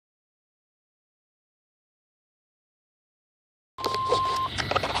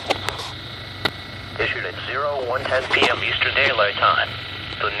1:10 p.m. Eastern Daylight Time.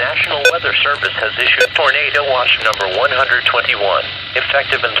 The National Weather Service has issued Tornado Watch number 121,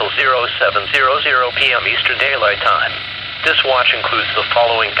 effective until 07:00 p.m. Eastern Daylight Time. This watch includes the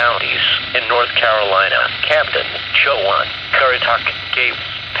following counties in North Carolina: Hampton, Chowan, Currituck, Gates,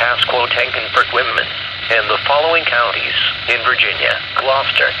 Pasquo, Tankenford, Whitman, and the following counties in Virginia: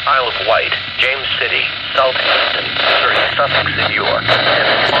 Gloucester, Isle of Wight, James City, Southampton, Surrey, Sussex, and York, and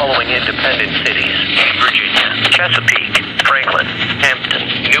the following independent cities: Virginia, Chesapeake, Franklin, Hampton,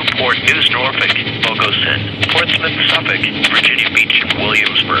 Newport News, Norfolk, Bogosin, Portsmouth, Suffolk, Virginia Beach, and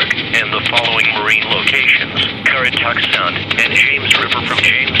Williamsburg, and the following marine locations: Currituck Sound and James River, from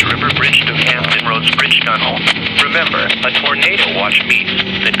James River Bridge to Hampton Roads Bridge Tunnel. Remember, a tornado watch means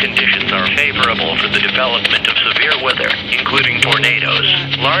that conditions are favorable for the development of severe weather, including tornadoes,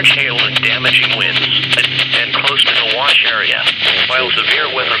 large hail, and damaging winds, and close to the watch area. While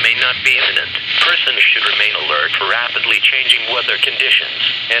severe weather may not be imminent, persons should remain alert for rapidly changing weather conditions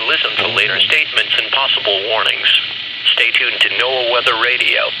and listen to later statements and possible warnings. Stay tuned to NOAA Weather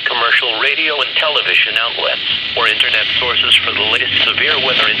Radio, commercial radio and television outlets, or internet sources for the latest severe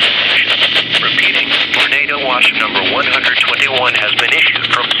weather information. Repeating, Tornado Watch number 121 has been issued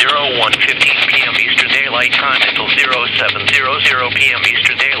from 01:15 p.m. Eastern Daylight Time until 07:00 p.m.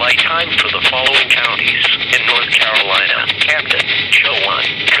 Eastern Daylight Time for the following counties in North Carolina: Hampton, Chowan,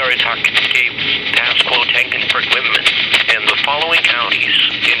 Currituck, Gates, Pasquo, Tankenford, Whitman, and the following counties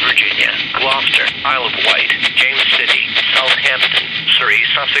in Virginia: Gloucester, Isle of Wight, James City, Southampton, Surrey,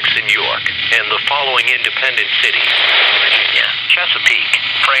 Sussex, and York, and the following independent cities: Virginia, Chesapeake,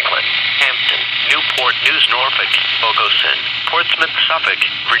 Franklin, Hampton, Newport News, Norfolk, Bogosin, Portsmouth, Suffolk,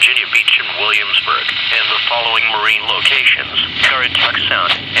 Virginia Beach, and Williamsburg, and the following marine locations: Currituck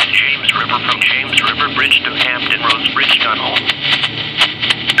Sound and James River, from James River Bridge to Hampton Roads Bridge Tunnel.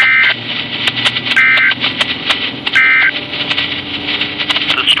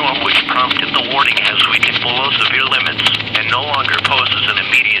 The storm which prompted the warning has weakened below severe limits and no longer poses an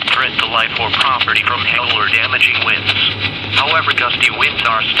immediate threat to life or property from hail or damaging winds. However, gusty winds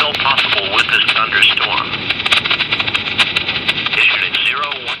are still possible with this thunderstorm.